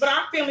 bitch, but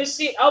I'm feeling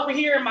shit over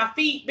here in my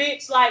feet,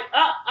 bitch. Like,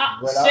 shut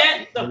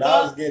the fuck up. When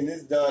I was getting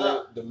this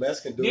done, the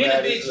Mexican dude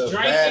had this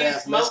drinking,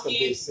 smoking,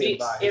 bitch,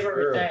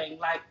 everything.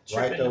 Like,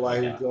 right there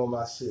while he was doing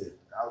my shit.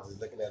 I was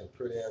just looking at a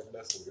pretty ass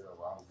Mexican girl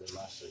while I was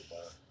doing my shit,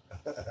 done.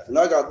 And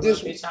I got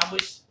this bitch,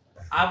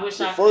 I wish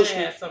I could have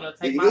had something to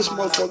take my this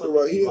motherfucker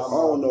right here, I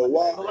don't know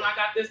why. But when I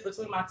got this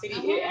between my titty,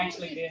 it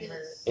actually did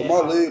hurt. But my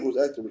leg was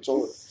acting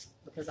retarded.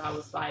 Because I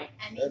was like,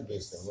 that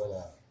bitch that went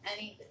out. I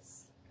need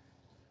this.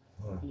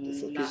 Look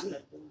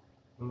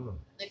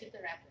at the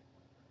wrapper.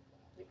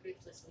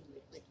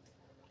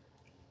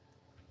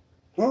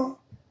 Huh?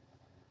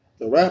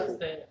 The rapper?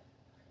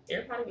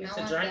 Everybody needs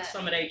to drink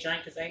some of their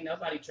drink because ain't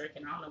nobody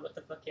drinking. I don't know what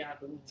the fuck y'all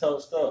doing.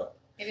 Toast up.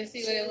 You didn't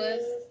see what it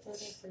was?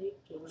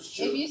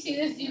 If you see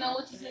this, do you know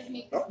what this is,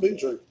 Nick? I've been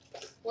drinking.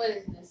 What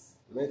is this?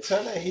 Man,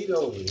 turn that heat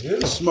over here.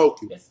 It's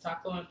smoking. It's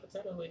taco and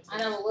potato wedges. I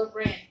know, but what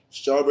brand?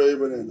 Strawberry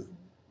banana. You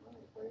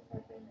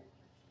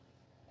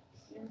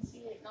didn't see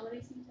it. Nobody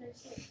sees that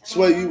shit.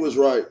 Sway, you was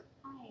right.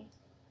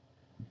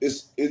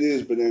 It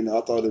is banana.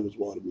 I thought it was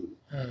watermelon.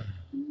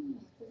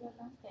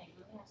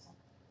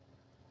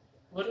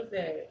 What is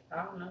that?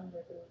 I don't know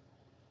what that is.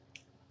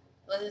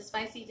 Was it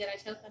spicy? Did I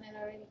choke on it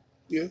already?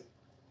 Yeah.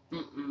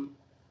 Mm-mm.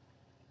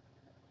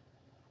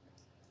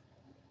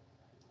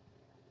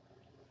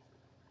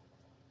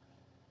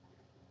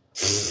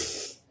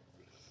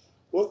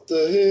 What the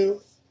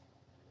hell?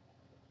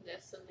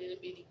 Just a little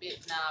bitty bit.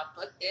 Nah,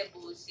 fuck that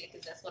bullshit,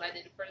 because that's what I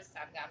did the first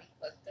time. Got me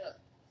fucked up.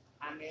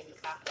 I nearly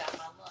popped out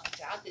my lungs.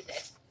 Y'all did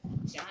that.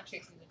 John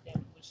tricked me with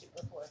that bullshit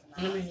before.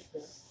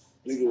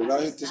 Nigga, when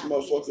I hit this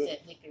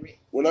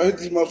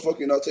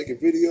motherfucker and I take a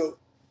video,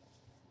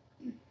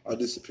 I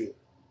disappear.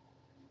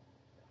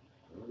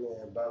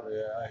 Man, Bobby,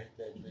 I hit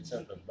that bitch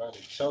up and burn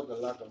it,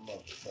 choking like a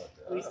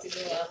motherfucker. We used to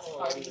go out to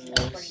parties and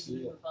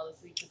people fall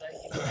asleep because I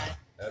get high.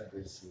 That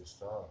bitch was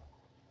strong.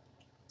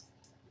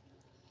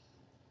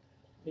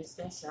 Bitch,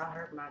 that shit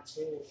hurt my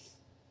chest.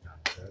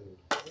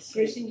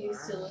 Christian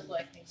used to look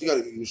like me. You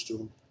gotta get used to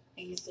him.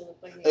 And you still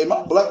putting Hey,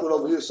 my black one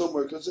over here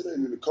somewhere because it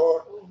ain't in the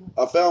car.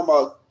 I found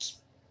my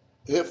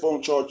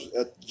headphone charger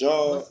at the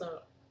job. What's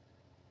up?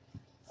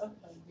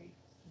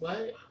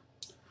 What?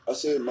 I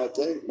said my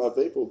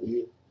vape over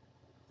here.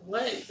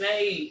 What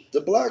vape?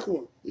 The black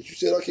one that you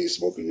said I can't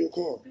smoke in your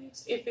car.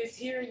 Bitch, if it's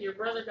here and your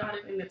brother got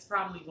it, then it's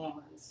probably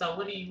gone. So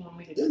what do you want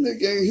me to do? That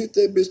nigga ain't hit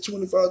that bitch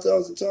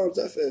 25,000 times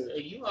that fast.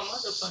 You a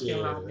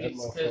motherfucking lie, bitch.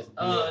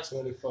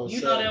 Because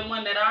you know that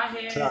one that I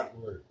had?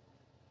 Clockwork.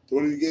 The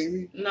one you gave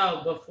me?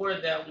 No, before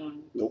that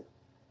one. Nope.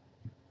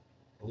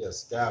 Yeah,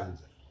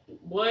 scavenger.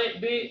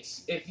 What,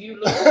 bitch? If you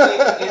look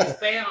at it, it's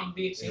found,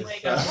 bitch. You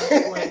ain't got to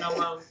look for it no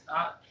more.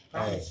 I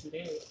promise you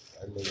that.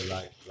 That nigga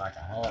like a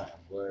hound,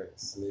 boy,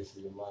 sniff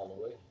you a mile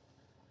away.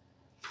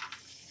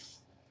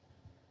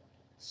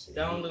 Shit,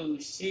 Don't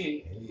lose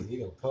shit. He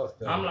done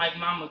puffed up. I'm like,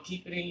 mama,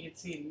 keep it in your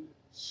titty.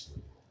 Shit.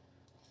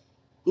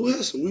 Who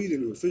had some weed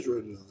in the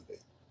refrigerator the other day?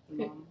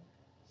 Mama.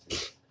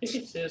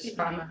 Just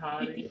trying to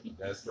hide it.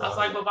 That's I was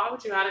like, but why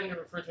would you hide it in the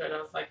refrigerator?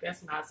 I was like,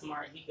 that's not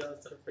smart. He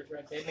goes to the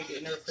refrigerator. That nigga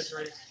in the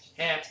refrigerator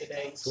half the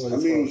day. I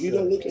mean, he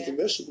don't look at the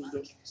vegetables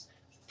though.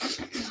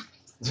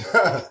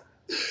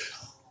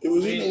 It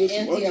was in there with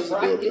some onions.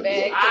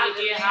 I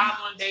get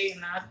high one day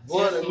and I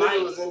boy, the just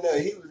nigga was in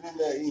there. He was in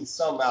there eating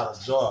something out of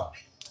a jar.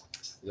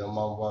 Your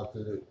mom walked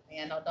through the.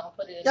 Yeah, no, don't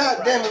put it in.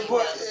 God damn it,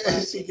 boy!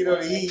 She get on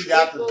the heat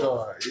out the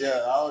jar.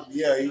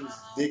 Yeah, he was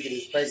digging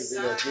his fingers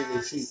in there,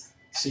 digging.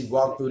 She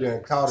walked through there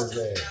and caught his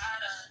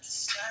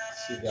ass.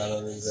 She got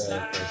on his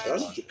ass. I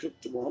need to cook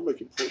tomorrow. I'm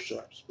making pork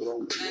chops, but I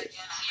don't know yet.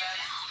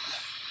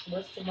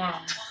 What's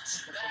tomorrow?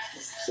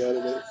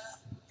 Saturday.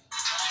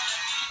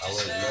 I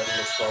was letting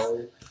the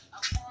story.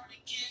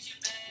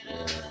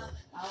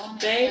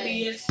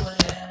 Baby, it's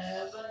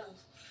whatever.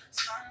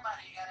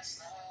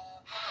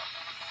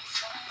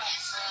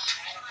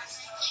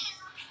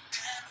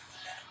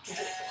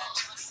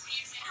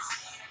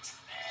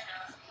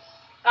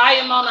 I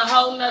am on a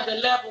whole nother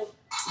level.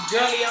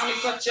 Girlie only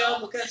fucked you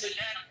over because of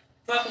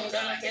fucking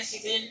done. I guess she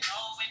did.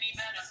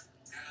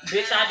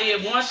 Bitch, I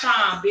did one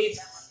time, bitch.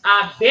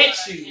 I bet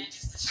you.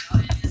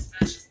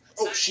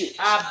 Oh shit.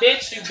 I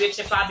bet you, bitch,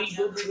 if I be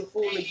boo-boo the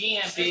fool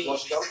again,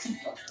 bitch.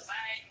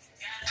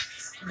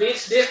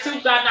 Bitch, this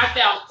tooth got knocked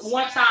out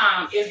one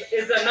time.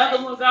 Is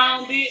another one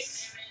gone,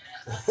 bitch?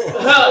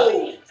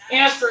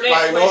 Answer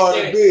that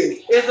question.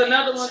 Is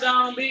another one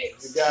gone,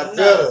 bitch? It got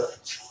better.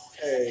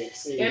 Hey,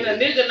 see. And a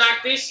nigga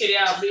knocked this shit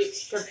out,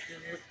 bitch.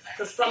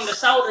 Cause from the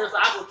shoulders,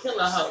 I will kill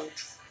a hoe.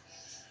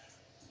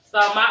 So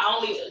my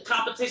only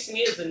competition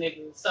is a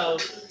nigga. So,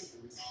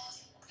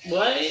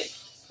 what?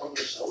 From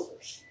the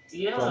shoulders.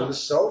 Yeah. From the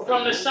shoulders.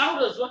 From the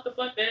shoulders. What the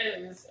fuck that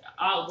is?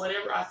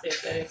 Whatever I said,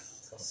 that is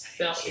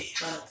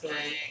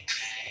self-explanatory.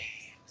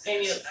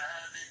 And you,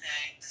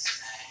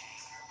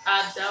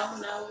 I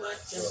don't know what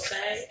to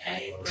say,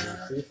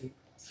 April.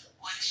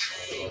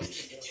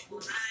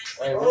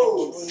 Hey,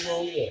 what you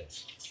gonna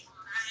get?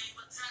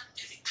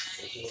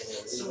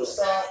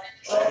 Suicide.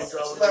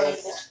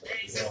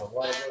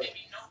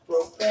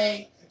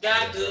 Profane.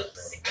 Got good.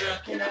 Girl,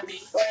 can I be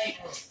fake?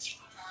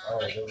 Oh,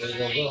 is that where you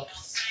gonna go?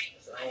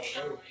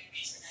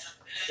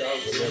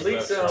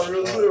 Lee sound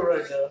real good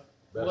right now.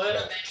 What?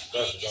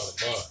 Breakfast on the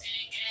bun.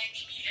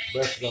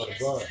 Breakfast on the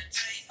bun.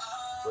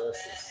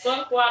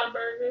 Fuck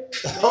Whataburger.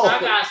 I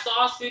got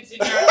sausage in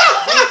there.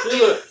 See,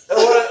 look,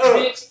 that's what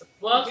Bitch,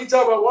 fuck. he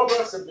talking about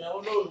Whataburger. I said, man, I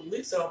don't know.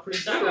 Lee sound pretty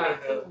I good got right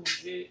now. food,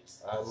 bitch.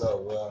 I know,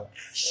 well,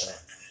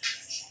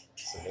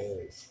 some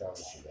eggs,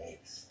 probably some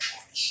eggs.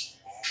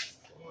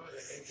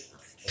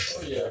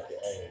 Oh, yeah.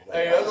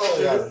 Hey, I'm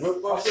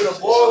gonna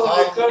boil them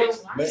and cut them. Bitch,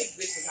 why these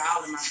bitches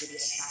all in my video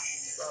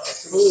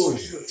talking?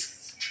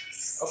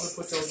 I'm gonna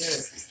put those in.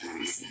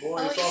 You boil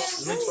your sauce,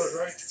 the meat first,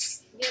 right?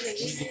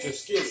 You get your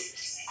skillet.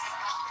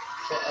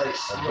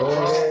 No.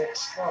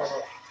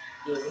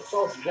 Yeah, the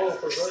sauce you boil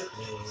first, right?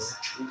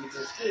 You get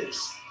your skillet.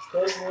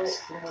 Cut them up,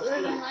 put them on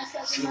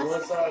skillet. See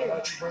one side,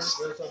 not you burn it,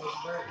 the other side, not you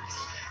burn it.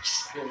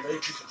 Then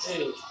make you some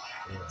eggs.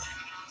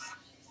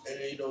 And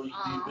then, you know, you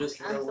do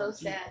biscuit. I'm so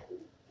sad.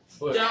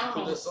 But you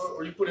put that sauce,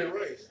 or you put it in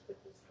rice. It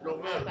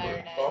don't matter.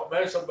 But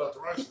matter something about the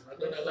rice. I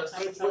done that last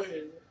night, boy.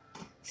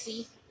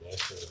 See?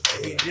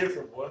 He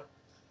different, boy.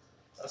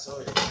 That's all.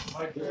 My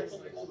We're girl.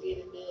 gonna go get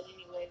in bed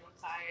anyway. I'm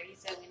tired. He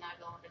said we're not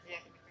going to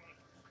Jack in the Crack.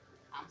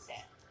 I'm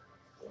sad.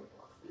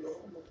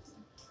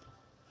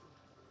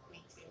 Me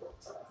too.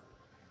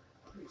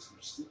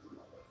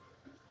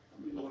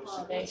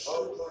 Oh, they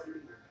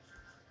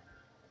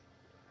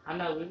I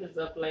know we was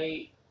up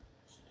late.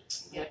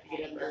 You have to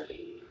get up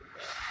early.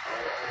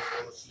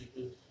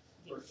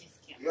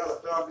 You got a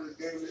family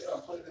game. I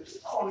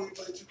don't even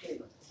play 2K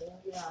now.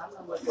 Yeah, I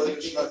know what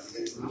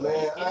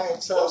Man, I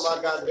ain't touched my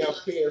goddamn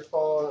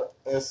PS4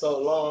 in so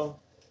long.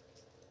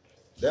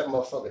 That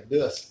motherfucker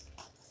dust.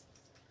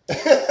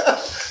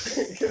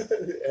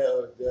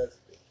 Hell, dust.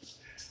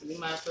 You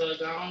might as well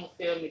go on and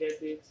tell me that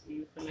bitch.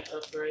 You finna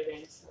upgrade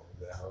and stuff.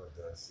 That whole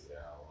dust, yeah,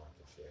 I want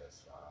the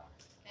PS5.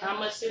 How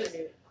much is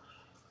it?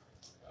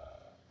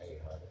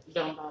 800.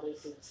 Don't buy this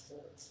bitch stuff.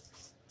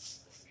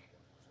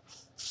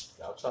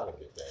 I'm trying to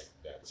get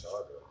that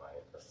charger,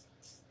 man.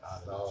 I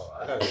know.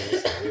 I gotta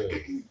get some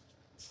good.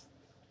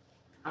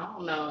 I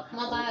don't know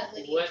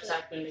what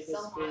type of niggas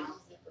spend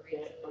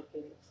that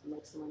fucking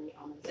much money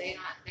on it. They're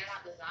not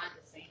designed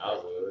the same. I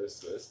would.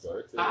 It's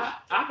worth it.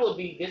 I would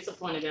be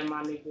disappointed in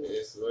my nigga.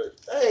 It's worth it.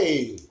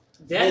 Hey.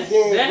 That's the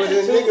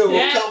nigga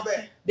will come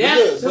back.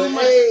 That's too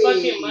much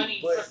fucking money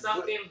for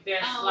something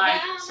that's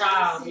like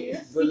childish.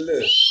 But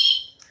look.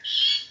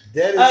 A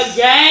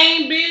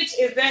game, bitch,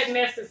 is that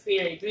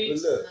necessary,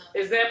 bitch? Look,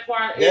 is that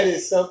part? That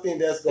is something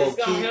that's gonna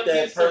keep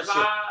that person,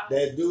 survive.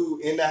 that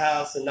dude, in the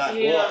house and not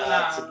going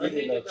out to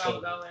get enough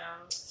go out.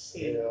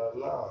 Hell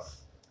no.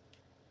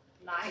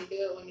 Nah, he do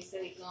it when he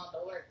said he's going to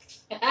work.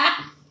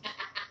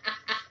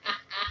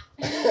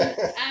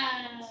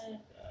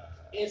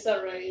 It's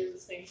alright. It's the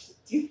same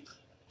shit.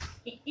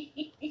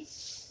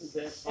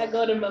 I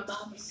go to my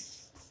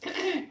mom's.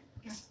 And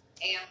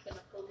I'm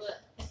gonna pull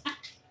up.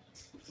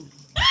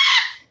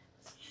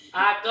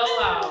 I go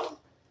out.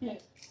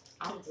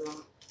 I'm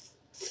drunk.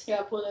 Yeah,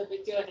 I pull up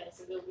at your house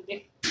and over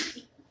there.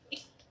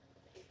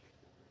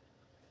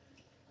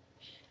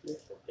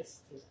 It's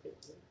stupid.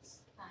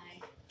 Hi.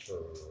 For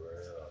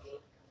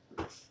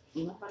real.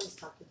 Nobody's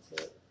talking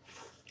to it.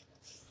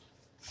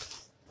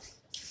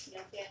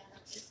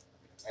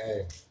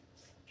 Hey,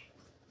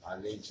 I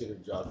need you to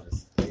drop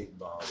this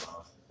 8-ball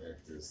off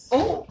at this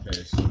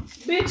location.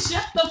 Bitch,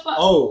 shut the fuck.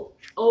 Oh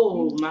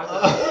my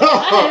God.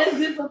 I had a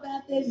zip up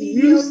out there.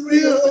 You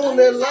still on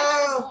that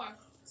line?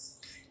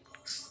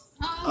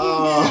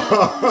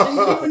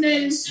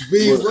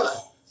 Be right.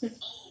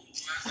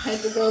 I had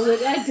to go with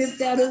that. I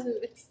dipped out of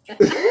it.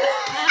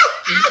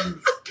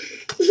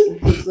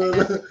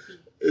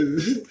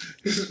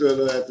 It's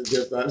gonna have to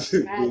dip out of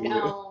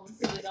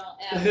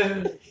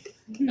it.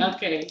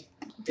 Okay.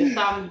 It's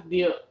time to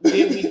dip.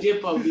 Then we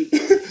dip on people.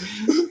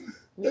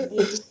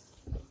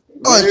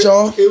 Alright,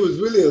 y'all. It was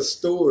really a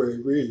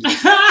story, really.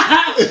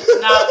 I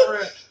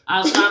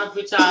was trying to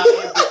put y'all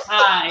in the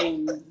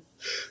time.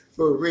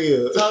 For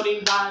real. Tony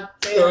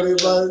Montana.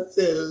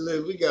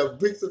 Look, we got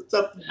bricks on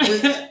top of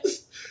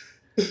bricks.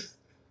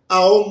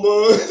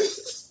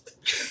 Almost.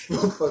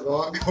 Motherfucker,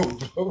 I'm gonna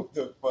blow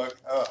the fuck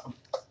up.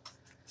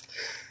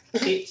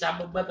 Bitch, I'm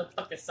a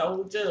motherfucking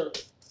soldier.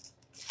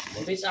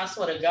 Bitch, I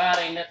swear to God,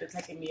 ain't nothing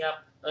taking me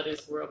out of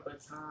this world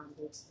but time,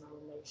 bitch. I'm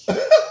gonna make sure.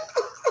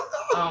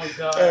 Oh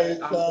God,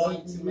 I'm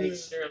going to make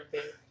sure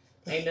that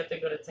ain't nothing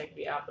gonna take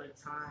me out but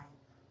time.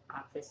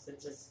 I'm just to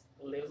just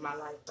live my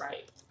life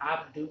right.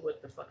 I do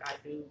what the fuck I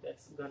do.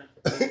 That's gonna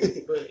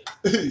continue. But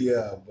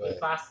yeah, but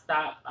if I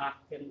stop, I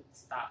can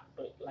stop.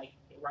 But like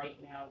right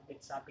now,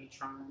 bitch, I be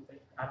trying,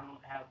 but I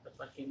don't have the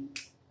fucking.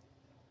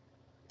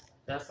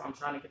 That's why I'm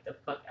trying to get the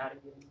fuck out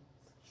of here.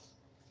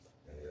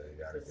 Yeah, you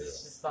gotta get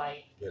it's just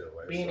like get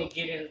away being to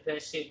get into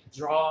that shit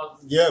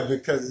draws. Yeah,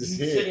 because it's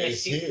here.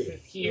 It's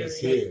here. It's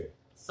here.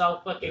 So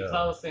fucking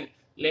close, and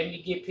let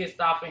me get pissed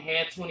off and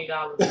had $20.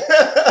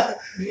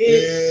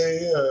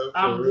 Yeah.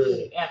 I'm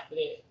good after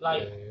that.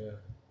 Like,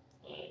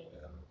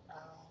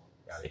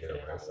 gotta get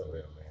away from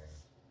it, man.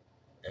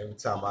 Every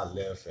time I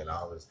left and I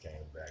always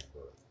came back,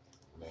 but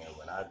man,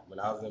 when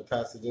I was in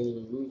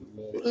Pasadena,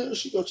 man, Well,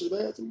 she go to the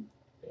bathroom.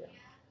 Yeah.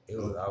 It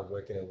was I was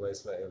working in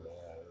Westman, man.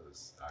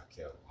 I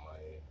kept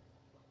money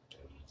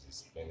and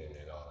just spending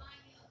it on.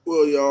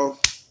 Well, y'all,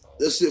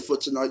 that's it for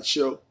tonight's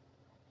show.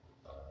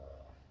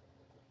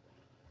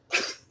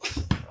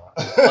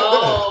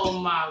 Oh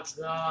my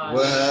God.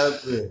 What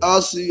happened?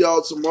 I'll see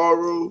y'all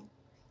tomorrow.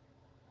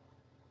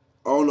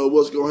 I don't know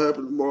what's gonna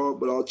happen tomorrow,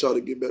 but I'll try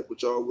to get back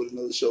with y'all with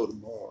another show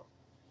tomorrow.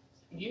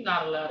 You're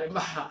not allowed in my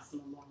house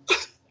no more.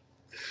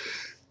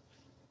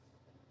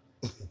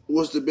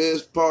 What's the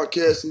best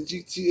podcast in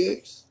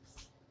GTX?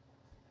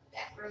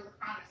 Back Road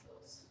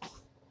Chronicles.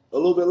 A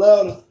little bit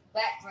louder.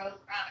 Back Road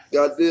Chronicles.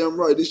 Goddamn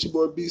right. This your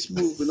boy B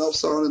Smooth, and I'm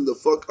signing the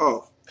fuck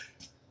off.